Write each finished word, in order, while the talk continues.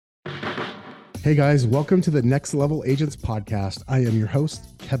Hey guys, welcome to the Next Level Agents podcast. I am your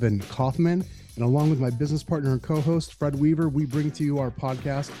host, Kevin Kaufman, and along with my business partner and co-host, Fred Weaver, we bring to you our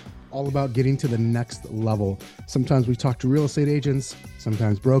podcast all about getting to the next level. Sometimes we talk to real estate agents,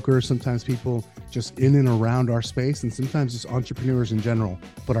 sometimes brokers, sometimes people just in and around our space, and sometimes just entrepreneurs in general.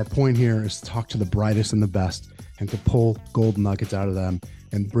 But our point here is to talk to the brightest and the best and to pull gold nuggets out of them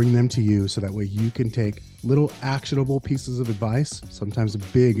and bring them to you so that way you can take little actionable pieces of advice, sometimes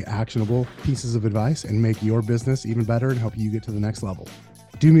big actionable pieces of advice, and make your business even better and help you get to the next level.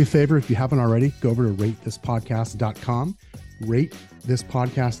 Do me a favor, if you haven't already, go over to ratethispodcast.com,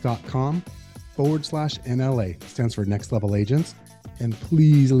 ratethispodcast.com/NLA. It stands for Next Level Agents. And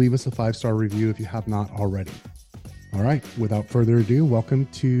please leave us a 5-star review if you have not already. All right, without further ado, welcome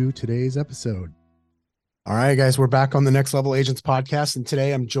to today's episode. All right, guys, we're back on the Next Level Agents podcast, and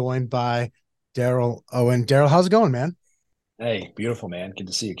today I'm joined by Daryl, Owen. Daryl, how's it going, man? Hey, beautiful, man. Good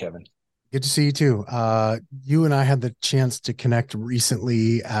to see you, Kevin. Good to see you too. You and I had the chance to connect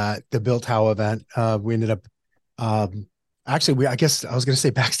recently at the Built How event. We ended up, I guess I was going to say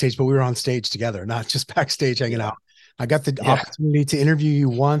backstage, but we were on stage together, not just backstage hanging out. I got the opportunity to interview you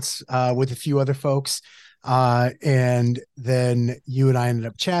once with a few other folks. And then you and I ended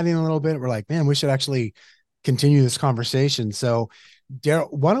up chatting a little bit. We're like, man, we should actually continue this conversation. So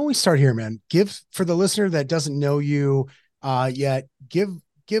Daryl, why don't we start here, man? For the listener that doesn't know you yet,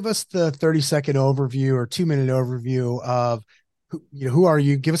 give us the 30-second overview or 2-minute overview of who are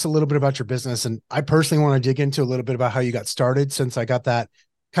you? Give us a little bit about your business. And I personally want to dig into a little bit about how you got started, since I got the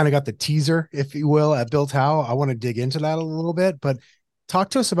teaser, if you will, at Built How. I want to dig into that a little bit, but talk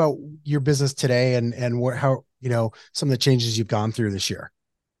to us about your business today and how some of the changes you've gone through this year.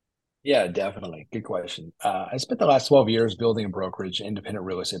 Yeah, definitely. Good question. I spent the last 12 years building a brokerage, independent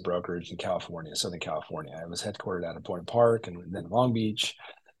real estate brokerage in California, Southern California. I was headquartered out of Point Park and then Long Beach.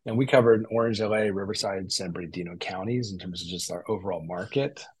 And we covered Orange, LA, Riverside, San Bernardino counties in terms of just our overall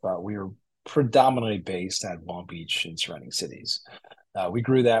market. But we were predominantly based at Long Beach and surrounding cities. We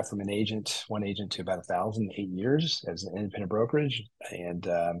grew that from one agent to about 1,000 in 8 years as an independent brokerage, and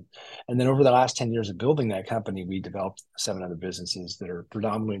then over the last 10 years of building that company, we developed 7 other businesses that are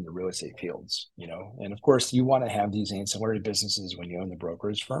predominantly in the real estate fields. And of course, you want to have these ancillary businesses when you own the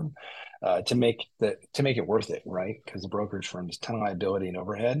brokerage firm to make it worth it, right? Because the brokerage firm is a ton of liability and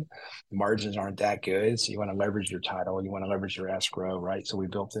overhead. The margins aren't that good, so you want to leverage your title, you want to leverage your escrow, right? So we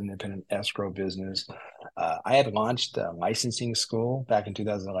built an independent escrow business. I had launched a licensing school back in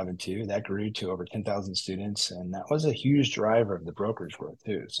 2011 too. That grew to over 10,000 students, and that was a huge driver of the brokerage growth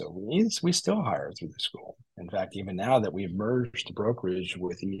too. So we still hire through the school. In fact, even now that we've merged the brokerage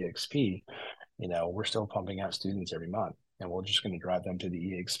with EXP, we're still pumping out students every month, and we're just going to drive them to the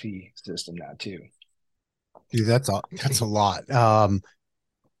EXP system now too. Dude, that's a lot.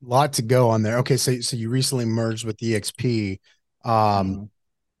 Lot to go on there. Okay, so you recently merged with EXP.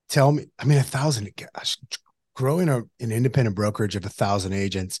 Tell me, 1,000, gosh, growing an independent brokerage of 1,000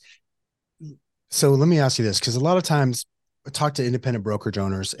 agents. So let me ask you this, because a lot of times I talk to independent brokerage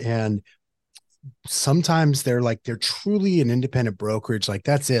owners, and sometimes they're truly an independent brokerage. Like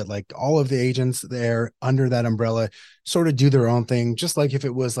that's it. Like all of the agents there under that umbrella sort of do their own thing, just like if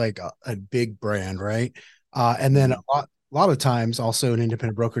it was like a big brand, right? And then a lot of times also an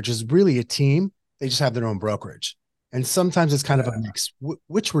independent brokerage is really a team. They just have their own brokerage. And sometimes it's kind of a mix.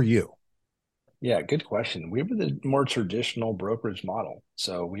 Which were you? Yeah, good question. We were the more traditional brokerage model.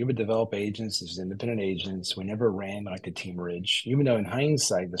 So we would develop agents as independent agents. We never ran like a teamerage, even though in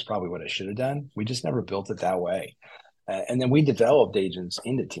hindsight, that's probably what I should have done. We just never built it that way. And then we developed agents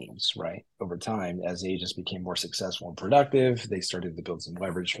into teams, right? Over time, as agents became more successful and productive, they started to build some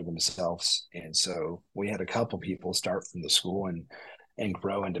leverage for themselves. And so we had a couple people start from the school and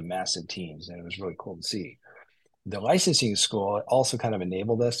grow into massive teams. And it was really cool to see. The licensing school also kind of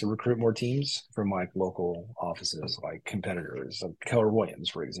enabled us to recruit more teams from like local offices, like competitors, like Keller Williams,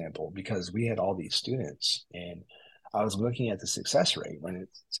 for example, because we had all these students. And I was looking at the success rate when it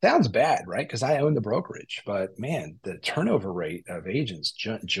sounds bad, right? Because I own the brokerage, but man, the turnover rate of agents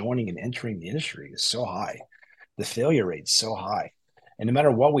joining and entering the industry is so high. The failure rate's so high. And no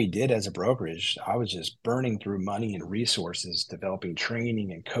matter what we did as a brokerage, I was just burning through money and resources, developing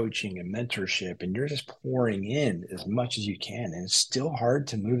training and coaching and mentorship. And you're just pouring in as much as you can. And it's still hard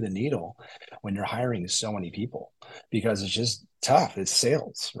to move the needle when you're hiring so many people because it's just tough. It's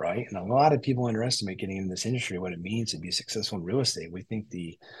sales, right? And a lot of people underestimate getting into this industry, what it means to be successful in real estate. We think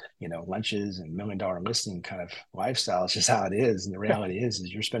the, lunches and $1 million listing kind of lifestyle is just how it is. And the reality is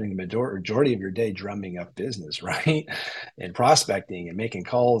you're spending the majority of your day drumming up business, right? And prospecting and making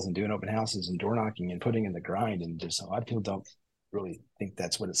calls and doing open houses and door knocking and putting in the grind. And just a lot of people don't really think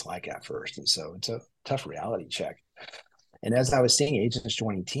that's what it's like at first. And so it's a tough reality check. And as I was seeing agents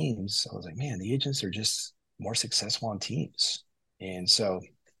joining teams, I was like, man, the agents are just more successful on teams. And so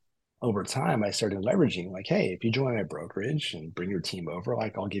over time, I started leveraging like, hey, if you join my brokerage and bring your team over,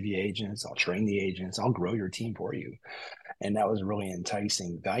 like I'll give you agents, I'll train the agents, I'll grow your team for you. And that was really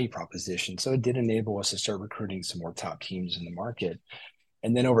enticing value proposition. So it did enable us to start recruiting some more top teams in the market.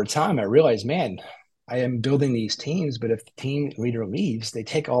 And then over time, I realized, man, I am building these teams, but if the team leader leaves, they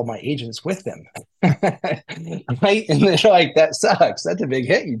take all my agents with them. Right. And they're like, that sucks. That's a big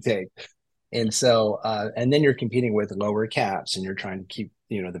hit you take. And so, and then you're competing with lower caps and you're trying to keep,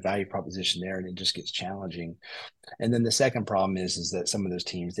 the value proposition there, and it just gets challenging. And then the second problem is that some of those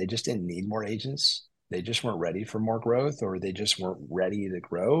teams, they just didn't need more agents. They just weren't ready for more growth, or they just weren't ready to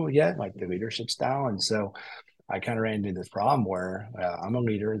grow yet, like the leadership style. And so I kind of ran into this problem where I'm a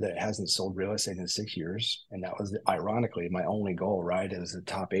leader that hasn't sold real estate in 6 years. And that was ironically my only goal, right? As a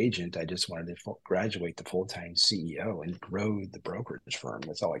top agent, I just wanted to graduate to full-time CEO and grow the brokerage firm.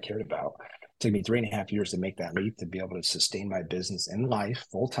 That's all I cared about. It took me 3.5 years to make that leap, to be able to sustain my business and life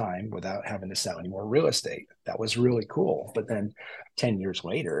full-time without having to sell any more real estate. That was really cool. But then 10 years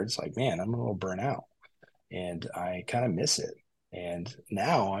later, it's like, man, I'm a little burnt out and I kind of miss it. And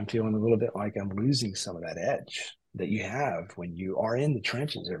now I'm feeling a little bit like I'm losing some of that edge that you have when you are in the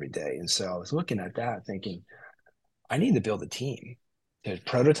trenches every day. And so I was looking at that thinking, I need to build a team to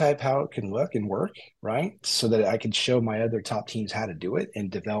prototype how it can look and work, right? So that I can show my other top teams how to do it and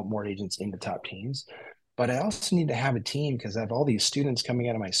develop more agents into top teams. But I also need to have a team because I have all these students coming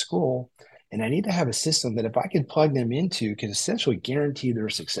out of my school, and I need to have a system that if I could plug them into, could essentially guarantee their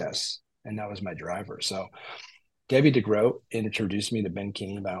success. And that was my driver. So Debbie DeGroat introduced me to Ben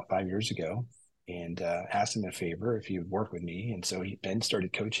King about 5 years ago, and asked him a favor if he would work with me. And so Ben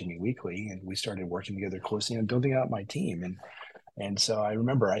started coaching me weekly, and we started working together closely on building out my team. And so I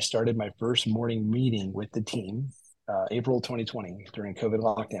remember I started my first morning meeting with the team, April 2020 during COVID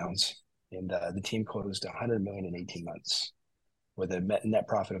lockdowns, and the team closed 100 million in 18 months with a net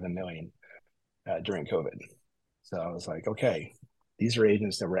profit of $1 million during COVID. So I was like, okay, these are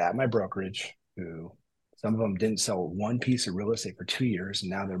agents that were at my brokerage who, some of them didn't sell one piece of real estate for 2 years,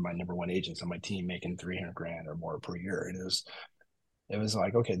 and now they're my number one agents on my team, making 300 grand or more per year. And it was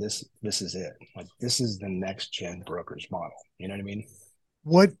like, okay, this is it. Like, this is the next gen brokerage model. You know what I mean?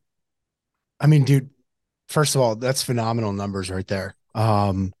 What I mean, dude, first of all, that's phenomenal numbers right there.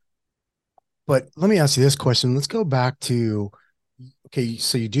 But let me ask you this question. Let's go back to, okay,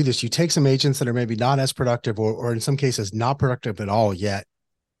 so you do this, you take some agents that are maybe not as productive, or in some cases not productive at all yet.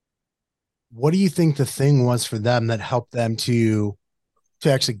 What do you think the thing was for them that helped them to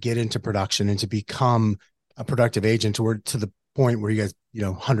actually get into production and to become a productive agent, or to the point where you guys,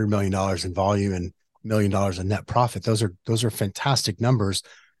 $100 million in volume and $1 million in net profit? Those are fantastic numbers.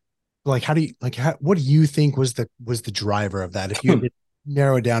 Like, what do you think was the driver of that? If you had to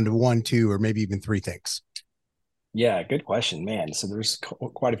narrow it down to one, two, or maybe even three things. Yeah, good question, man. So there's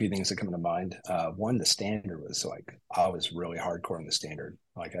quite a few things that come to mind. One, the standard was like, I was really hardcore on the standard.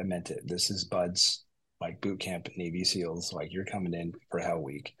 Like, I meant it. This is buds, like boot camp at Navy SEALs. Like, you're coming in for Hell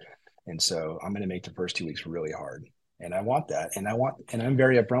Week. And so I'm going to make the first 2 weeks really hard. And I want that. And I'm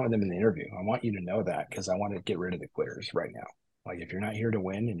very upfront with them in the interview. I want you to know that, because I want to get rid of the quitters right now. Like, if you're not here to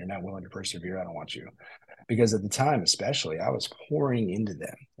win and you're not willing to persevere, I don't want you. Because at the time, especially, I was pouring into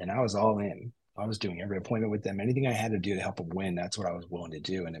them and I was all in. I was doing every appointment with them. Anything I had to do to help them win, that's what I was willing to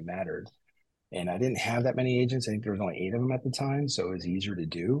do. And it mattered. And I didn't have that many agents. I think there was only 8 of them at the time. So it was easier to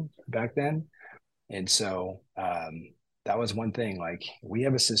do back then. And so that was one thing. Like, we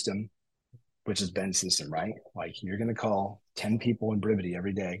have a system, which is Ben's system, right? Like, you're going to call 10 people in Brivity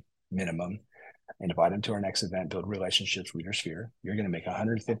every day, minimum, and invite them to our next event, build relationships with your sphere. You're going to make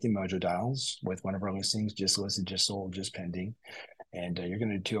 150 mojo dials with one of our listings, just listed, just sold, just pending. And you're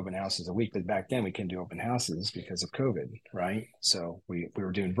going to do 2 open houses a week. But back then we couldn't do open houses because of COVID, right? So we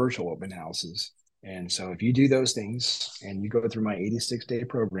were doing virtual open houses. And so if you do those things and you go through my 86-day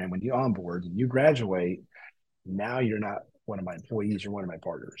program, when you onboard and you graduate, now you're not one of my employees, you're one of my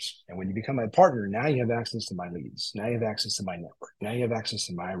partners. And when you become my partner, now you have access to my leads. Now you have access to my network. Now you have access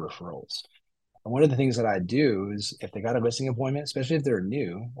to my referrals. And one of the things that I do is, if they got a listing appointment, especially if they're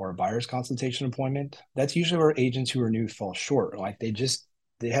new, or a buyer's consultation appointment, that's usually where agents who are new fall short. Like, they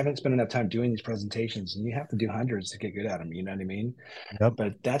haven't spent enough time doing these presentations, and you have to do hundreds to get good at them. You know what I mean? Yep.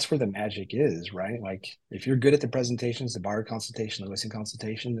 But that's where the magic is, right? Like, if you're good at the presentations, the buyer consultation, the listing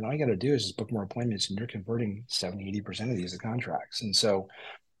consultation, then all you got to do is just book more appointments, and you're converting 70, 80% of these to contracts. And so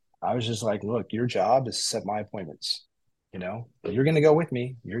I was just like, look, your job is to set my appointments. You're going to go with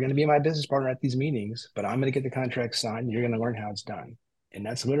me. You're going to be my business partner at these meetings, but I'm going to get the contract signed. You're going to learn how it's done. And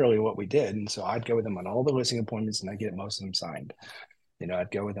that's literally what we did. And so I'd go with them on all the listing appointments and I'd get most of them signed.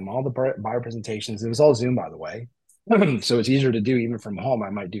 I'd go with them all the buyer presentations. It was all Zoom, by the way. So it's easier to do even from home. I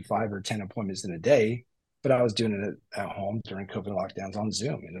might do 5 or 10 appointments in a day, but I was doing it at home during COVID lockdowns on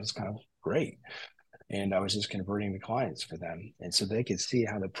Zoom, and it was kind of great. And I was just converting the clients for them, and so they could see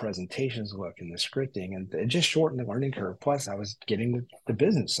how the presentations look and the scripting, and it just shortened the learning curve. Plus, I was getting the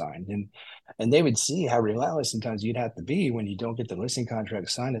business signed, and they would see how relentless sometimes you'd have to be when you don't get the listing contract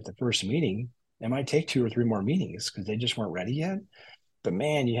signed at the first meeting. It might take 2 or 3 more meetings because they just weren't ready yet. But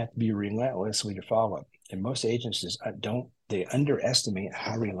man, you have to be relentless with your follow up. And most agents just they underestimate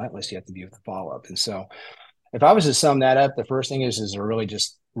how relentless you have to be with the follow up. And so if I was to sum that up, the first thing is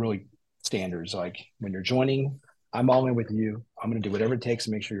really standards. Like when you're joining, I'm all in with you. I'm going to do whatever it takes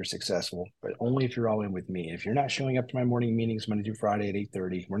to make sure you're successful, but only if you're all in with me. If you're not showing up to my morning meetings Monday through Friday at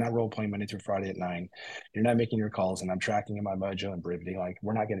 8:30, we're not role playing Monday through Friday at 9. You're not making your calls, and I'm tracking in my mojo and brevity. Like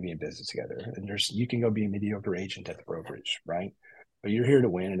we're not going to be in business together. And you can go be a mediocre agent at the brokerage, right? But you're here to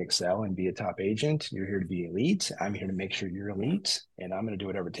win and excel and be a top agent. You're here to be elite. I'm here to make sure you're elite, and I'm going to do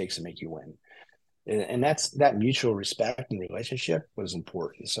whatever it takes to make you win. And that mutual respect and relationship was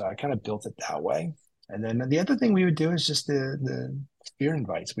important. So I kind of built it that way. And then the other thing we would do is just the sphere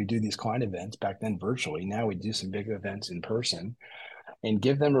invites. We do these client events back then virtually. Now we do some big events in person and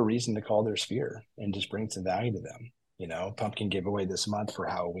give them a reason to call their sphere and just bring some value to them. Pumpkin giveaway this month for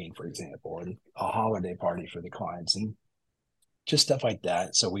Halloween, for example, and a holiday party for the clients and just stuff like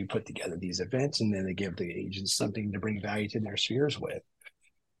that. So we put together these events and then they give the agents something to bring value to their spheres with.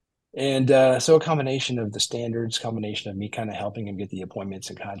 And so a combination of the standards, combination of me kind of helping them get the appointments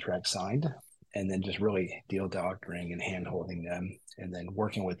and contracts signed, and then just really deal doctoring and hand holding them, and then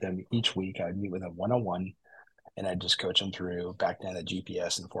working with them each week. I'd meet with them one-on-one, and I'd just coach them through back then at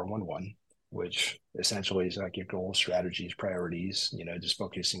GPS and 411, which essentially is like your goals, strategies, priorities, just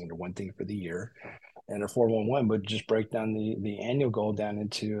focusing on one thing for the year. And a 411 would just break down the annual goal down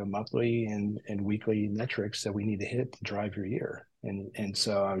into monthly and weekly metrics that we need to hit to drive your year. And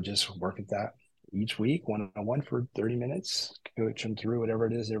so I would just work at that each week, one-on-one for 30 minutes, coach them through whatever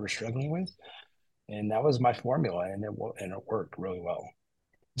it is they were struggling with. And that was my formula, and it worked really well.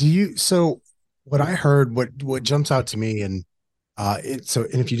 So what I heard, what jumps out to me, and and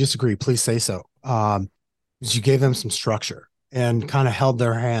if you disagree, please say so. Is you gave them some structure and kind of held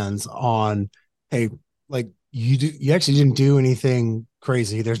their hands on, hey, like you actually didn't do anything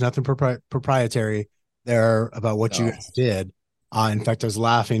crazy. There's nothing proprietary there about what you No. guys did. In fact, I was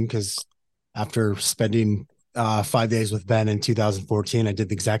laughing because after spending 5 days with Ben in 2014, I did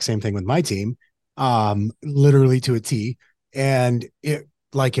the exact same thing with my team, literally to a T, and it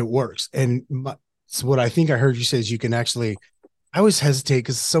works. And so what I think I heard you say is you can actually. I always hesitate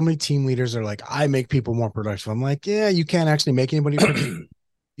because so many team leaders are like, I make people more productive. I'm like, yeah, you can't actually make anybody productive.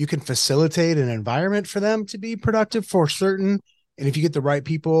 You can facilitate an environment for them to be productive for certain. And if you get the right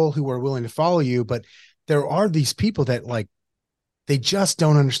people who are willing to follow you, but there are these people that they just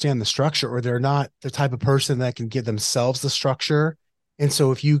don't understand the structure, or they're not the type of person that can give themselves the structure. And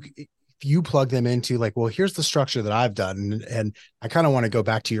so if you plug them into like, well, here's the structure that I've done. And I kind of want to go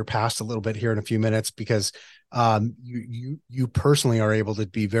back to your past a little bit here in a few minutes because you personally are able to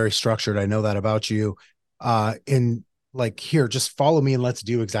be very structured. I know that about you. In like, here, just follow me and let's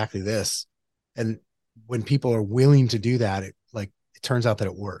do exactly this. And when people are willing to do that, it turns out that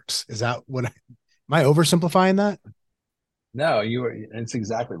it works. Is that am I oversimplifying that? No, it's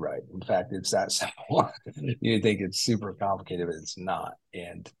exactly right. In fact, it's that simple. You think it's super complicated, but it's not.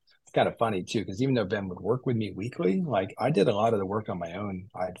 And it's kind of funny too, because even though Ben would work with me weekly, like I did a lot of the work on my own.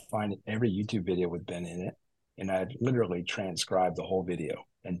 I'd find every YouTube video with Ben in it, and I'd literally transcribe the whole video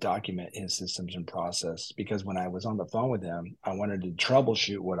and document his systems and process. Because when I was on the phone with him, I wanted to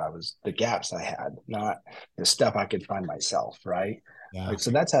troubleshoot the gaps I had, not the stuff I could find myself, right? Yeah. Like,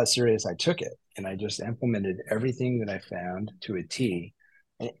 so that's how serious I took it. And I just implemented everything that I found to a T,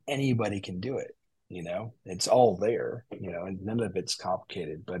 and anybody can do it. It's all there, and none of it's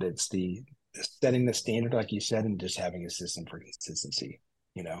complicated, but it's the setting the standard, like you said, and just having a system for consistency,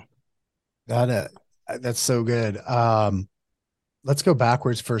 That that's so good. Let's go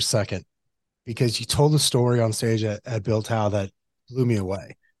backwards for a second because you told a story on stage at Bill Tao that blew me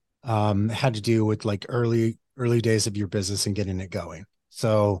away. It had to do with like early days of your business and getting it going.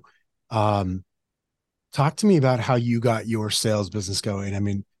 So, talk to me about how you got your sales business going. I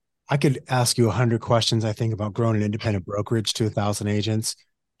mean, I could ask you 100 questions, I think, about growing an independent brokerage to 1,000 agents.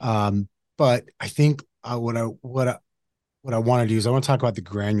 But I think what I want to do is I want to talk about the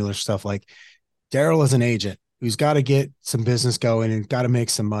granular stuff. Like Daryl is an agent who's got to get some business going and got to make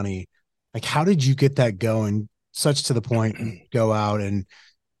some money. Like, how did you get that going such to the point you go out and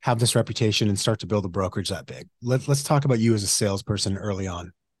have this reputation and start to build a brokerage that big? Let's talk about you as a salesperson early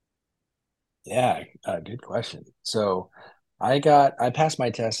on. Yeah, good question. So I passed my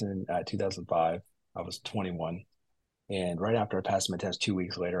test in 2005. I was 21. And right after I passed my test, 2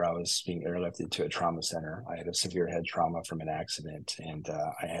 weeks later, I was being airlifted to a trauma center. I had a severe head trauma from an accident, and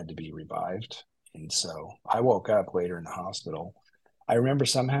I had to be revived. And so I woke up later in the hospital. I remember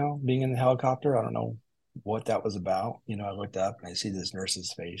somehow being in the helicopter. I don't know what that was about. I looked up and I see this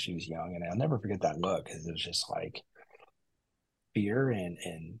nurse's face. She was young, and I'll never forget that look because it was just like fear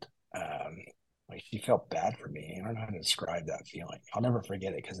and like she felt bad for me. I don't know how to describe that feeling. I'll never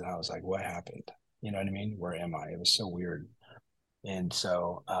forget it because then I was like, what happened? You know what I mean? Where am I? It was so weird. And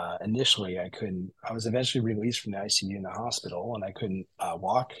so initially, I was eventually released from the ICU in the hospital and I couldn't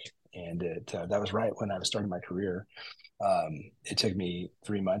walk. And that was right when I was starting my career. It took me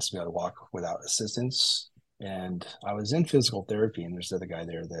 3 months to be able to walk without assistance. And I was in physical therapy, and there's another guy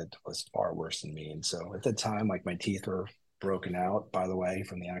there that was far worse than me. And so at the time, like my teeth were broken out, by the way,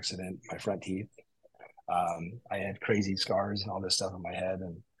 from the accident, my front teeth. I had crazy scars and all this stuff in my head.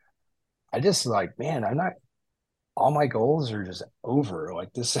 And I just like, man, I'm not, all my goals are just over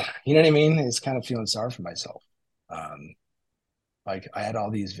like this. You know what I mean? It's kind of feeling sorry for myself. Um, like I had all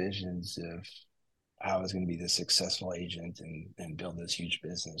these visions of how I was going to be this successful agent and build this huge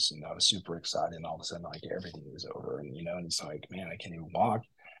business. And I was super excited. And all of a sudden, like everything was over. And it's like, man, I can't even walk.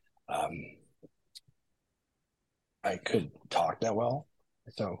 Um, I couldn't talk that well.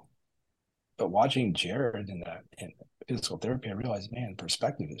 So, but watching Jared in physical therapy, I realized, man,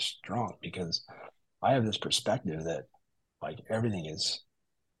 perspective is strong because I have this perspective that like everything is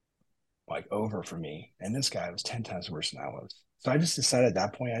like over for me. And this guy was 10 times worse than I was. So I just decided at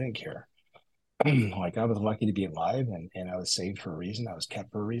that point, I didn't care. Like I was lucky to be alive and I was saved for a reason. I was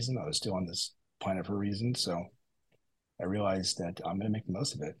kept for a reason. I was still on this planet for a reason. So I realized that I'm going to make the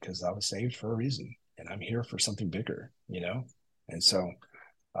most of it because I was saved for a reason and I'm here for something bigger. And so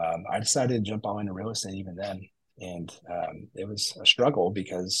I decided to jump all into real estate even then. And it was a struggle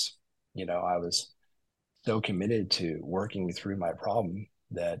because, I was so committed to working through my problem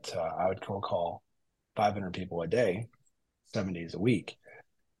that I would cold call 500 people a day, 7 days a week.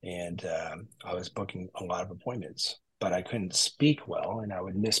 And I was booking a lot of appointments, but I couldn't speak well and I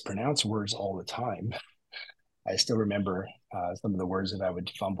would mispronounce words all the time. I still remember some of the words that I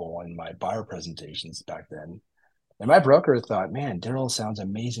would fumble in my buyer presentations back then. And my broker thought, man, Daryl sounds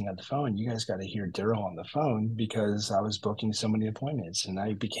amazing on the phone. You guys got to hear Daryl on the phone because I was booking so many appointments and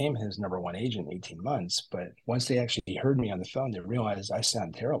I became his number one agent in 18 months. But once they actually heard me on the phone, they realized I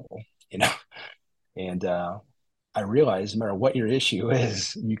sound terrible, you know? And I realized no matter what your issue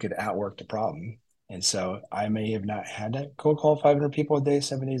is, you could outwork the problem. And so I may have not had to cold call 500 people a day,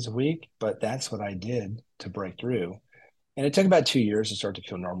 7 days a week, but that's what I did to break through. And it took about 2 years to start to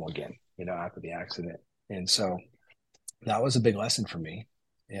feel normal again, after the accident. And so that was a big lesson for me,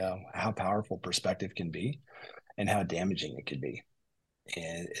 how powerful perspective can be and how damaging it could be.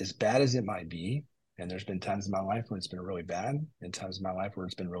 And as bad as it might be, and there's been times in my life when it's been really bad and times in my life where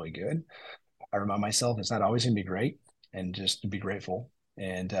it's been really good. I remind myself it's not always going to be great and just to be grateful.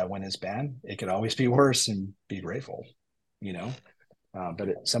 And when it's bad, it could always be worse and be grateful, you know,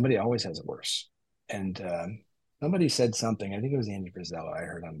 but somebody always has it worse. And somebody said something, I think it was Andy Frisella I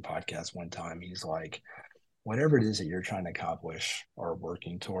heard on the podcast one time. He's like, whatever it is that you're trying to accomplish or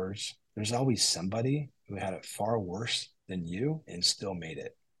working towards, there's always somebody who had it far worse than you and still made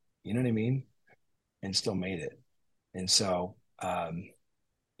it. You know what I mean? And still made it. And so,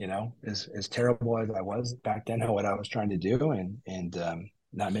 as terrible as I was back then, what I was trying to do and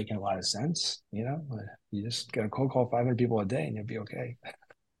not making a lot of sense, you just got to cold call 500 people a day and you'll be okay.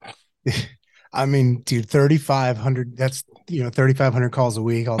 I mean, dude, 3,500, that's, 3,500 calls a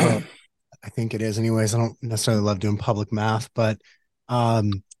week, although I think it is anyways. I don't necessarily love doing public math, but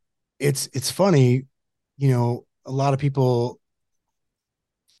um, it's funny, a lot of people,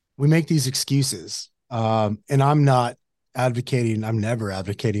 we make these excuses. And I'm never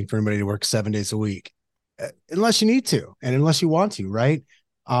advocating for anybody to work 7 days a week, unless you need to and unless you want to, right?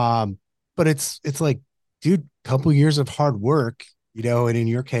 But it's like, dude, couple years of hard work, and in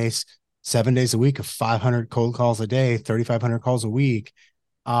your case, 7 days a week of 500 cold calls a day, 3,500 calls a week.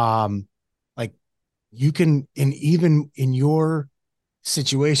 Like you can, and even in your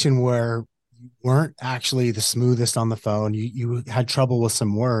situation where you weren't actually the smoothest on the phone, you had trouble with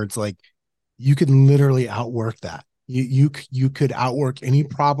some words, like you could literally outwork that. You could outwork any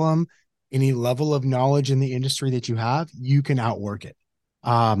problem, any level of knowledge in the industry that you have, you can outwork it.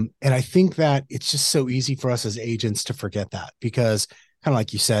 And I think that it's just so easy for us as agents to forget that because kind of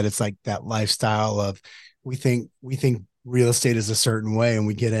like you said, it's like that lifestyle of we think real estate is a certain way and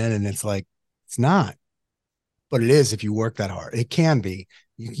we get in and it's like it's not, but it is if you work that hard. It can be.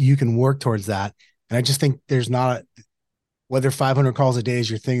 You can work towards that. And I just think there's not whether 500 calls a day is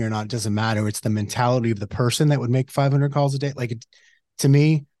your thing or not, it doesn't matter. It's the mentality of the person that would make 500 calls a day. Like to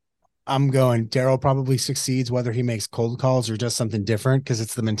me, I'm going, Daryl probably succeeds whether he makes cold calls or just something different because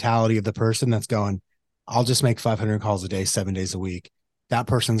it's the mentality of the person that's going, I'll just make 500 calls a day, 7 days a week. That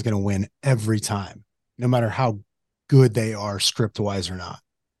person's going to win every time, no matter how good they are, script wise or not.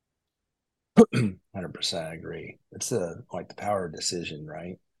 100% agree. It's the power of decision,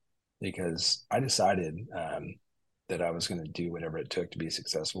 right? Because I decided that I was going to do whatever it took to be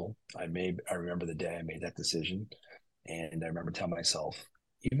successful. I remember the day I made that decision, and I remember telling myself,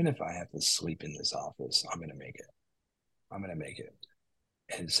 even if I have to sleep in this office, I'm going to make it. I'm going to make it.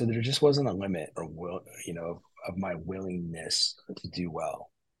 And so there just wasn't a limit or of my willingness to do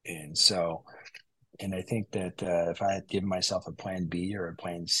well. And so and I think that if I had given myself a plan B or a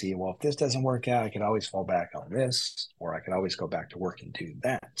plan C, well, if this doesn't work out, I could always fall back on this, or I could always go back to work and do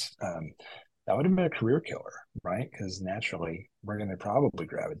that. That would have been a career killer, right? Because naturally, we're going to probably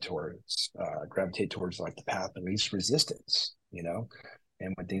gravitate towards like the path of least resistance, you know.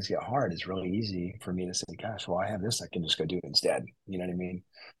 And when things get hard, it's really easy for me to say, "Gosh, well, I have this; I can just go do it instead." You know what I mean?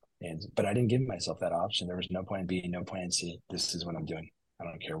 And but I didn't give myself that option. There was no plan B, no plan C. This is what I'm doing. I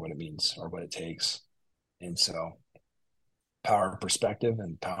don't care what it means or what it takes. And so power of perspective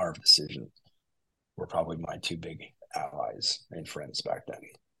and power of decision were probably my two big allies and friends back then.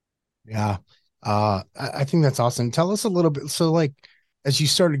 Yeah. I think that's awesome. Tell us a little bit. So like as you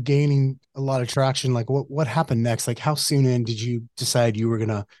started gaining a lot of traction, like what happened next? Like how soon in did you decide you were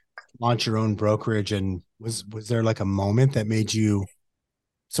gonna launch your own brokerage? And was there like a moment that made you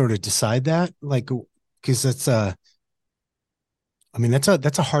sort of decide that? Like because that's I mean that's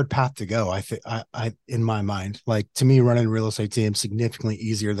a hard path to go. I think I in my mind, like to me, running a real estate team significantly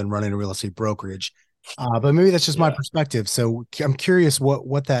easier than running a real estate brokerage. But maybe that's just my Yeah. perspective. So I'm curious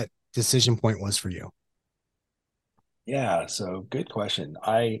what that decision point was for you. Yeah. So good question.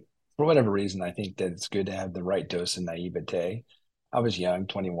 For whatever reason, I think that it's good to have the right dose of naivete. I was young,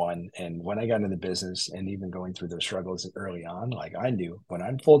 21, and when I got into the business and even going through those struggles early on, like I knew when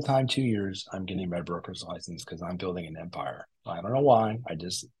I'm full time 2 years, I'm getting my broker's license because I'm building an empire. I don't know why. I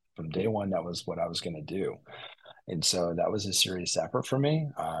just from day one, that was what I was going to do. And so that was a serious effort for me.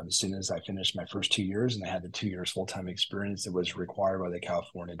 As soon as I finished my first 2 years and I had the 2 years full time experience that was required by the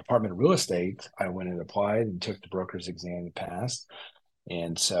California Department of Real Estate, I went and applied and took the broker's exam and passed.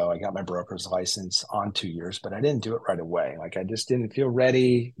 And so I got my broker's license on 2 years, but I didn't do it right away. Like I just didn't feel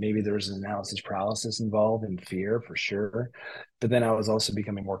ready. Maybe there was an analysis paralysis involved and fear for sure. But then I was also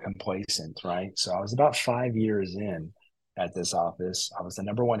becoming more complacent, right? So I was about 5 years in at this office. I was the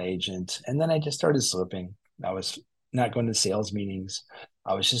number one agent. And then I just started slipping. I was not going to sales meetings.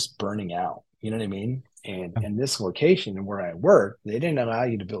 I was just burning out. You know what I mean? And in this location where I worked, they didn't allow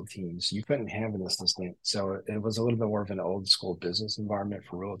you to build teams. You couldn't have an assistant. So it was a little bit more of an old school business environment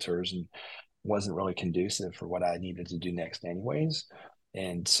for realtors and wasn't really conducive for what I needed to do next, anyways.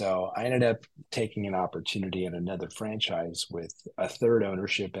 And so I ended up taking an opportunity in another franchise with a third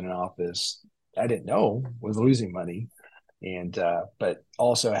ownership in an office I didn't know was losing money and but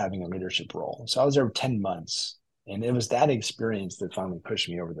also having a leadership role. So I was there 10 months and it was that experience that finally pushed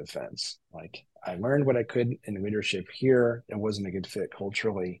me over the fence. Like I learned what I could in leadership here. It wasn't a good fit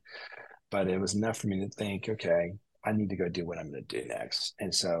culturally, but it was enough for me to think, okay, I need to go do what I'm going to do next.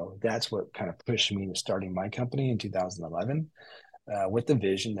 And so that's what kind of pushed me to starting my company in 2011 with the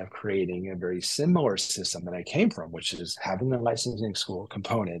vision of creating a very similar system that I came from, which is having the licensing school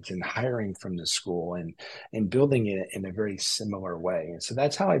component and hiring from the school and building it in a very similar way. And so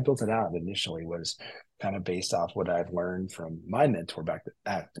that's how I built it out initially was kind of based off what I've learned from my mentor back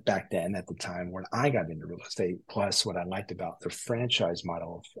then at the time when I got into real estate, plus what I liked about the franchise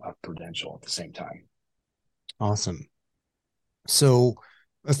model of Prudential at the same time. Awesome. So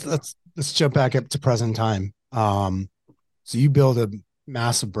Yeah. let's jump back up to present time. So you build a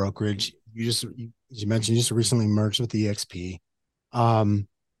massive brokerage. As you mentioned, you just recently merged with EXP. Um,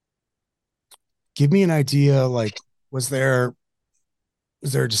 Give me an idea. Like, was there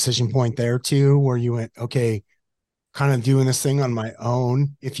was there a decision point there too, where you went, okay, kind of doing this thing on my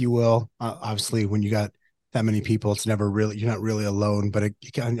own, if you will? Obviously, when you got that many people, it's never really you're not really alone, but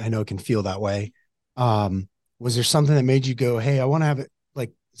I know it can feel that way. Was there something that made you go, hey, I want to have it?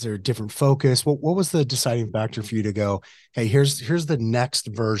 Like, is there a different focus? What was the deciding factor for you to go, hey, here's the next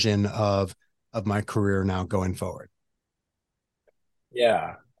version of my career now going forward?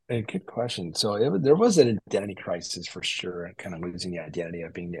 Yeah, a good question. So there was an identity crisis for sure, kind of losing the identity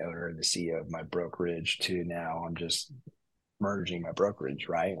of being the owner and the CEO of my brokerage to now I'm just merging my brokerage,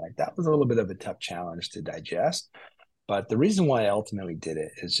 right? Like that was a little bit of a tough challenge to digest. But the reason why I ultimately did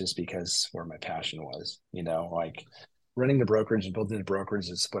it is just because where my passion was, like running the brokerage and building the brokerage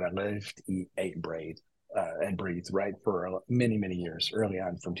is what I lived, eat, ate, and breathed, right, for many, many years early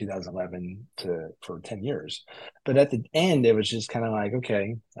on from 2011 to for 10 years. But at the end, it was just kind of like,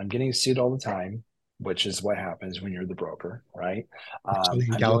 okay, I'm getting sued all the time, which is what happens when you're the broker, right? Especially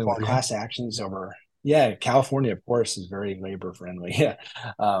in I'm dealing with California. class actions over yeah, California, of course, is very labor friendly. Yeah.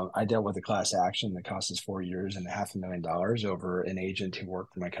 I dealt with a class action that cost us 4 years and $500,000 over an agent who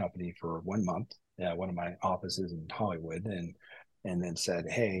worked for my company for 1 month. Yeah, one of my offices in Hollywood, and then said,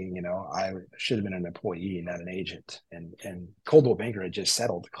 "Hey, I should have been an employee, not an agent." And Coldwell Banker had just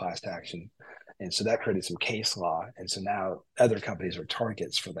settled the class action, and so that created some case law. And so now other companies are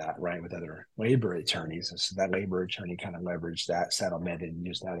targets for that, right, with other labor attorneys. And so that labor attorney kind of leveraged that settlement and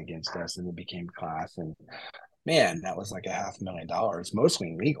used that against us, and it became class. And man, that was like $500,000, mostly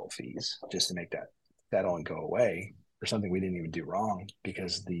in legal fees, just to make that settle and go away for something we didn't even do wrong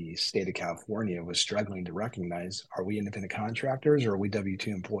because the state of California was struggling to recognize, are we independent contractors or are we W-2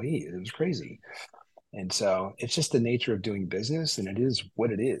 employees? It was crazy. And so it's just the nature of doing business and it is what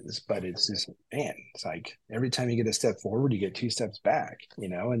it is. But it's just, man, it's like every time you get a step forward, you get two steps back,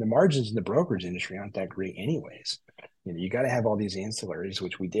 and the margins in the brokerage industry aren't that great, anyways. You got to have all these ancillaries,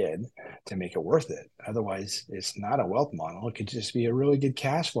 which we did to make it worth it. Otherwise, it's not a wealth model. It could just be a really good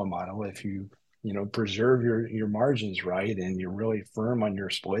cash flow model if you preserve your margins right and you're really firm on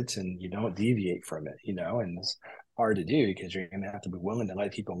your splits and you don't deviate from it. And it's hard to do because you're going to have to be willing to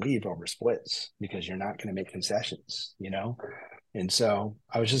let people leave over splits because you're not going to make concessions. And so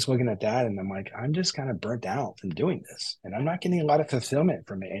I was just looking at that and I'm like, I'm just kind of burnt out from doing this and I'm not getting a lot of fulfillment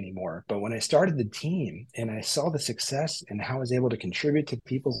from it anymore. But when I started the team and I saw the success and how I was able to contribute to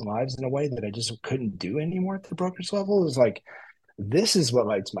people's lives in a way that I just couldn't do anymore at the brokerage level, it was like, this is what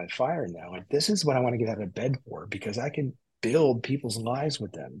lights my fire now. Like, this is what I want to get out of bed for because I can build people's lives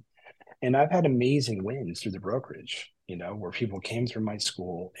with them. And I've had amazing wins through the brokerage, where people came through my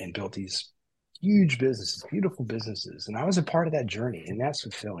school and built these huge businesses, beautiful businesses. And I was a part of that journey, and that's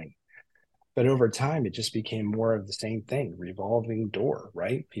fulfilling. But over time, it just became more of the same thing, revolving door,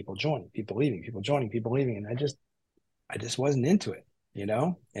 right? People joining, people leaving, people joining, people leaving. And I just wasn't into it.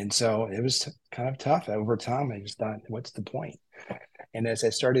 And so it was kind of tough. Over time, I just thought, what's the point? And as I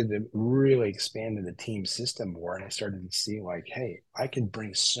started to really expand in the team system more, and I started to see like, hey, I can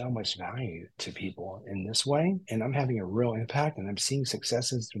bring so much value to people in this way, and I'm having a real impact, and I'm seeing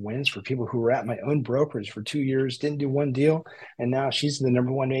successes and wins for people who were at my own brokerage for 2 years, didn't do one deal, and now she's the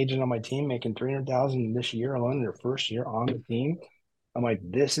number one agent on my team, making 300,000 this year alone in her first year on the team. I'm like,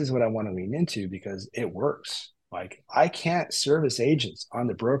 this is what I want to lean into because it works. Like, I can't service agents on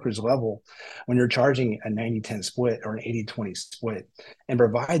the broker's level when you're charging a 90-10 split or an 80-20 split and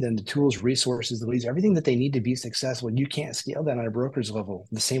provide them the tools, resources, the leads, everything that they need to be successful. You can't scale that on a broker's level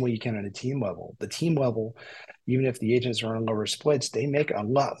the same way you can on a team level. The team level, even if the agents are on lower splits, they make a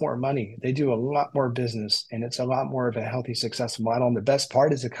lot more money. They do a lot more business, and it's a lot more of a healthy, successful model. And the best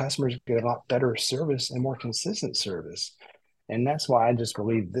part is the customers get a lot better service and more consistent service. And that's why I just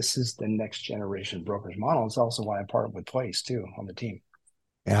believe this is the next generation brokerage model. It's also why I partnered with Place too on the team.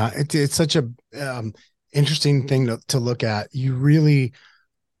 Yeah, it's such a interesting thing to look at. You really,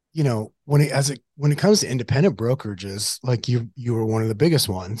 when it comes to independent brokerages, like you were one of the biggest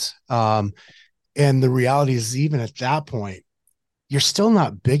ones. And the reality is, even at that point, you're still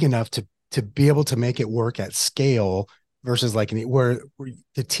not big enough to be able to make it work at scale versus like where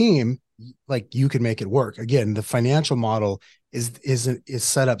the team, like, you can make it work. Again, the financial model is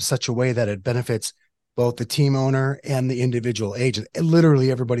set up such a way that it benefits both the team owner and the individual agent.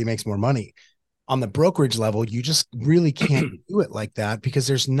 Literally everybody makes more money. On the brokerage level, you just really can't do it like that because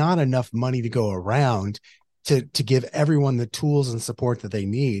there's not enough money to go around to give everyone the tools and support that they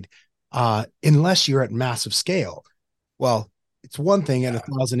need, unless you're at massive scale. Well, it's one thing at Yeah.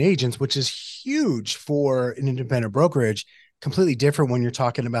 1,000 agents, which is huge for an independent brokerage. Completely different when you're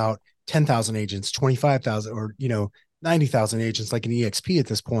talking about 10,000 agents, 25,000, or 90,000 agents, like an EXP at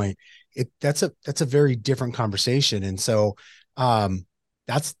this point. That's a very different conversation, and so um,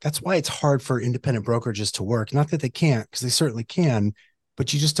 that's why it's hard for independent brokerages to work. Not that they can't, because they certainly can,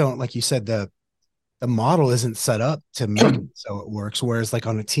 but you just don't, like you said, the model isn't set up to make it so it works. Whereas like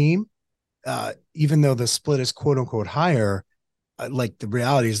on a team, even though the split is quote unquote higher, like the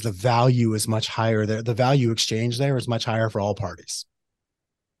reality is the value is much higher there. The value exchange there is much higher for all parties.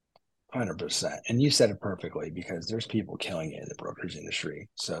 100%. And you said it perfectly because there's people killing it in the brokerage industry.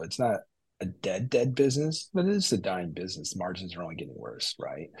 So it's not a dead business, but it is a dying business. Margins are only getting worse,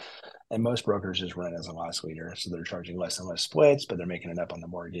 right? And most brokers just run as a loss leader. So they're charging less and less splits, but they're making it up on the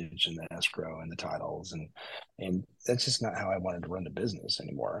mortgage and the escrow and the titles. And that's just not how I wanted to run the business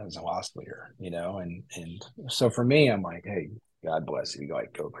anymore as a loss leader, you know? And so for me, I'm like, hey, God bless you,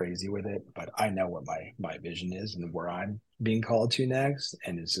 like go crazy with it. But I know what my vision is and where I'm being called to next.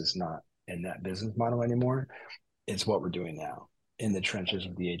 And it's just not in that business model anymore. It's what we're doing now in the trenches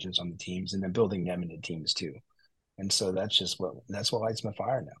with the agents on the teams and then building them into teams too. And so that's what lights my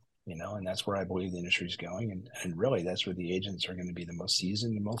fire now, you know, and that's where I believe the industry is going. And really that's where the agents are going to be the most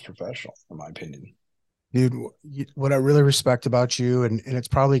seasoned and most professional, in my opinion. Dude, what I really respect about you, and it's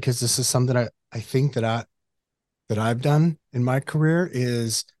probably because this is something I think that I've done in my career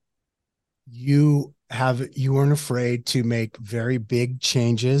is you weren't afraid to make very big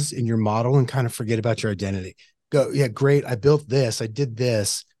changes in your model and kind of forget about your identity. Go, yeah, great. I built this, I did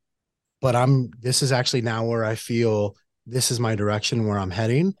this, but this is actually now where I feel this is my direction where I'm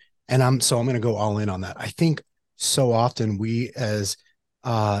heading. And I'm going to go all in on that. I think so often we as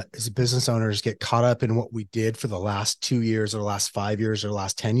business owners get caught up in what we did for the last 2 years or the last 5 years or the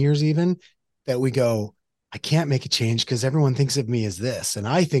last 10 years, even that we go, I can't make a change because everyone thinks of me as this. And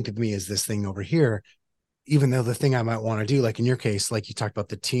I think of me as this thing over here, even though the thing I might want to do, like in your case, like you talked about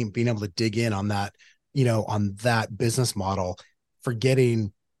the team being able to dig in on that, on that business model,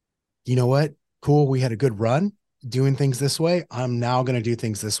 forgetting, you know what, cool, we had a good run doing things this way. I'm now going to do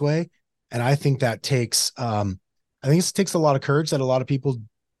things this way. And I think that I think it takes a lot of courage that a lot of people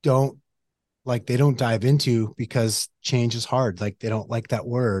don't they don't dive into because change is hard. Like they don't like that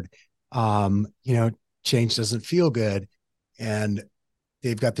word. You know, change doesn't feel good. And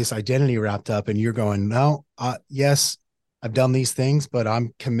they've got this identity wrapped up and you're going, no, yes, I've done these things, but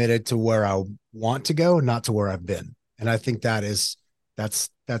I'm committed to where I want to go, not to where I've been. And I think that's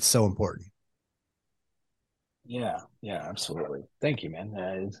so important. Yeah, absolutely. Thank you, man.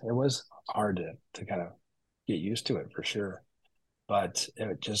 It was hard to kind of get used to it for sure. But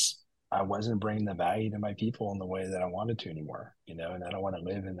it just, I wasn't bringing the value to my people in the way that I wanted to anymore, you know, and I don't want to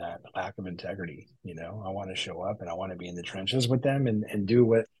live in that lack of integrity, you know. I want to show up and I want to be in the trenches with them and do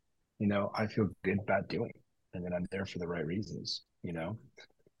what, you know, I feel good about doing. And then I'm there for the right reasons, you know.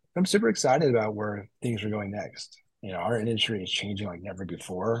 I'm super excited about where things are going next. You know, our industry is changing like never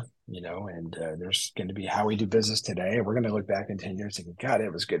before, you know, and there's going to be how we do business today. We're going to look back in 10 years and God,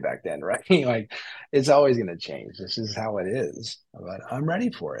 it was good back then, right? Like it's always going to change. This is how it is. But I'm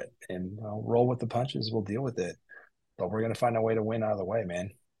ready for it and I'll roll with the punches. We'll deal with it. But we're going to find a way to win out of the way, man.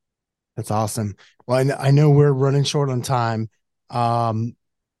 That's awesome. Well, I know we're running short on time. Um,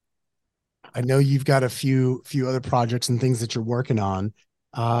 I know you've got a few other projects and things that you're working on.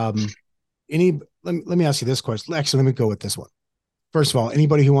 Um, let me ask you this question. Actually, let me go with this one. First of all,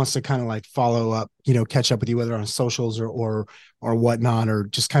 anybody who wants to kind of like follow up, catch up with you, whether on socials or whatnot, or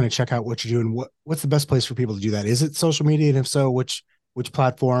just kind of check out what you're doing. What's the best place for people to do that? Is it social media? And if so, which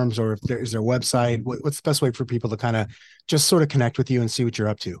platforms, or if there is their website? What's the best way for people to kind of just sort of connect with you and see what you're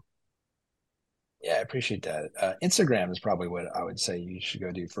up to? Yeah, I appreciate that. Instagram is probably what I would say you should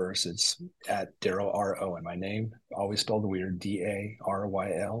go do first. It's at Daryl R. Owen. My name always spelled weird.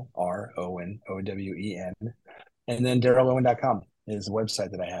 DARYL ROWEN. And then DarylOwen.com is the website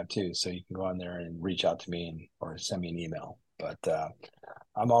that I have too. So you can go on there and reach out to me or send me an email. But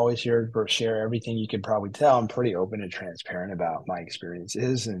I'm always here to share everything. You can probably tell I'm pretty open and transparent about my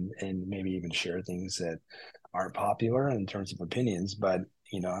experiences and maybe even share things that aren't popular in terms of opinions. But,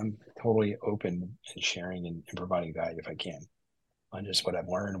 you know, I'm totally open and sharing and providing value if I can on just what I've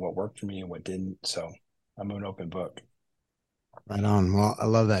learned, what worked for me and what didn't. So I'm an open book. Right on. Well, I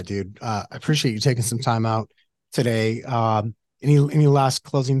love that, dude. I appreciate you taking some time out today. Any last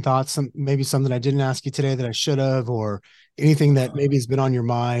closing thoughts? Maybe something I didn't ask you today that I should have, or anything that maybe has been on your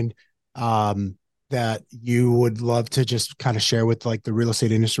mind that you would love to just kind of share with like the real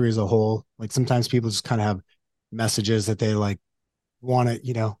estate industry as a whole. Like sometimes people just kind of have messages that they like want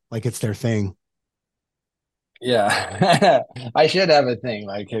to, like it's their thing. Yeah, I should have a thing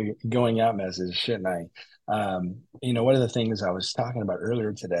like a going out message, shouldn't I? You know, one of the things I was talking about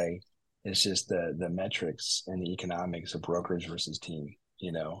earlier today is just the metrics and the economics of brokerage versus team.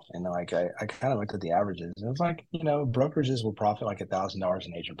 You know, and like I kind of looked at the averages, and it was like, you know, brokerages will profit like $1,000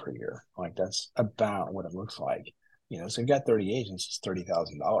 an agent per year. Like that's about what it looks like. You know, so you've got 30 agents, it's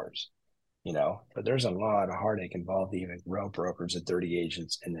 $30,000. but there's a lot of heartache involved to even grow brokers at 30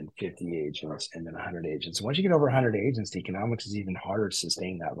 agents and then 50 agents and then 100 agents. Once you get over 100 agents, the economics is even harder to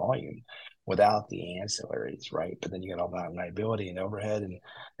sustain that volume without the ancillaries, right? But then you got all that liability and overhead. And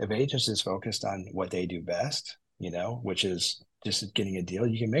if agents is focused on what they do best, which is just getting a deal,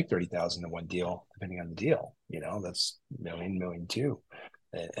 you can make 30,000 in one deal, depending on the deal. That's million two.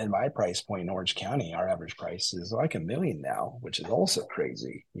 And my price point in Orange County, our average price is like $1 million now, which is also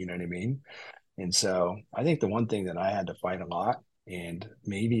crazy. You know what I mean? And so I think the one thing that I had to fight a lot, and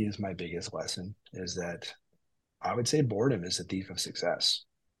maybe is my biggest lesson, is that I would say boredom is a thief of success.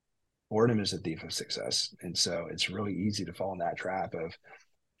 Boredom is a thief of success. And so it's really easy to fall in that trap of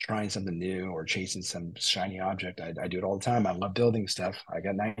trying something new or chasing some shiny object. I do it all the time. I love building stuff. I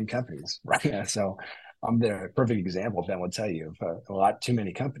got 9 companies, right? So I'm the perfect example. Ben will tell you of a lot too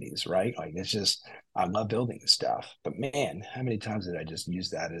many companies, right? Like it's just, I love building stuff, but man, how many times did I just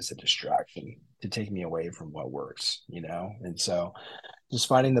use that as a distraction to take me away from what works, And so just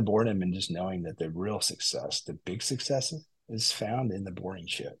finding the boredom and just knowing that the real success, the big success is found in the boring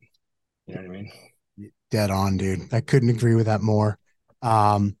shit. You know what I mean? Dead on, dude. I couldn't agree with that more.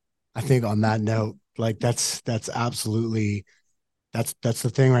 I think on that note, like that's absolutely that's the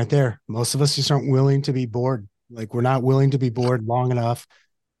thing right there. Most of us just aren't willing to be bored. Like we're not willing to be bored long enough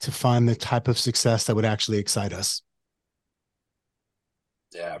to find the type of success that would actually excite us.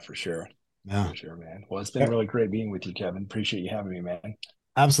 Yeah, for sure. Yeah. For sure, man. Well, it's been really great being with you, Kevin. Appreciate you having me, man.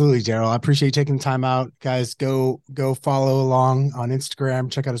 Absolutely, Daryl. I appreciate you taking the time out. Guys, go follow along on Instagram,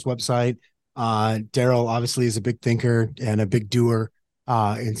 check out his website. Daryl obviously is a big thinker and a big doer.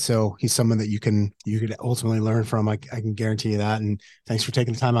 And so he's someone that you can ultimately learn from. I can guarantee you that. And thanks for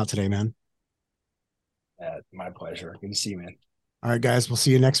taking the time out today, man. My pleasure. Good to see you, man. All right, guys, we'll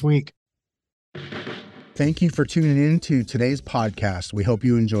see you next week. Thank you for tuning in to today's podcast. We hope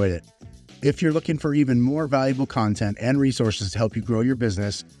you enjoyed it. If you're looking for even more valuable content and resources to help you grow your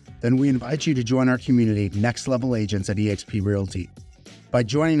business, then we invite you to join our community, Next Level Agents at eXp Realty. By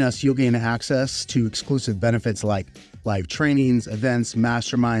joining us, you'll gain access to exclusive benefits like live trainings, events,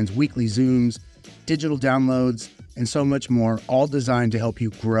 masterminds, weekly Zooms, digital downloads, and so much more, all designed to help you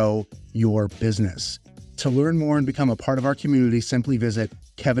grow your business. To learn more and become a part of our community, simply visit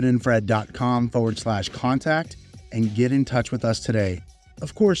kevinandfred.com/contact and get in touch with us today.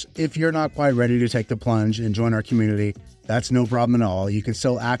 Of course, if you're not quite ready to take the plunge and join our community, that's no problem at all. You can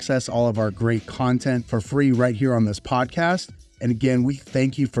still access all of our great content for free right here on this podcast. And again, we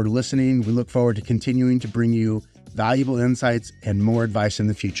thank you for listening. We look forward to continuing to bring you valuable insights and more advice in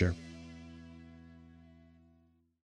the future.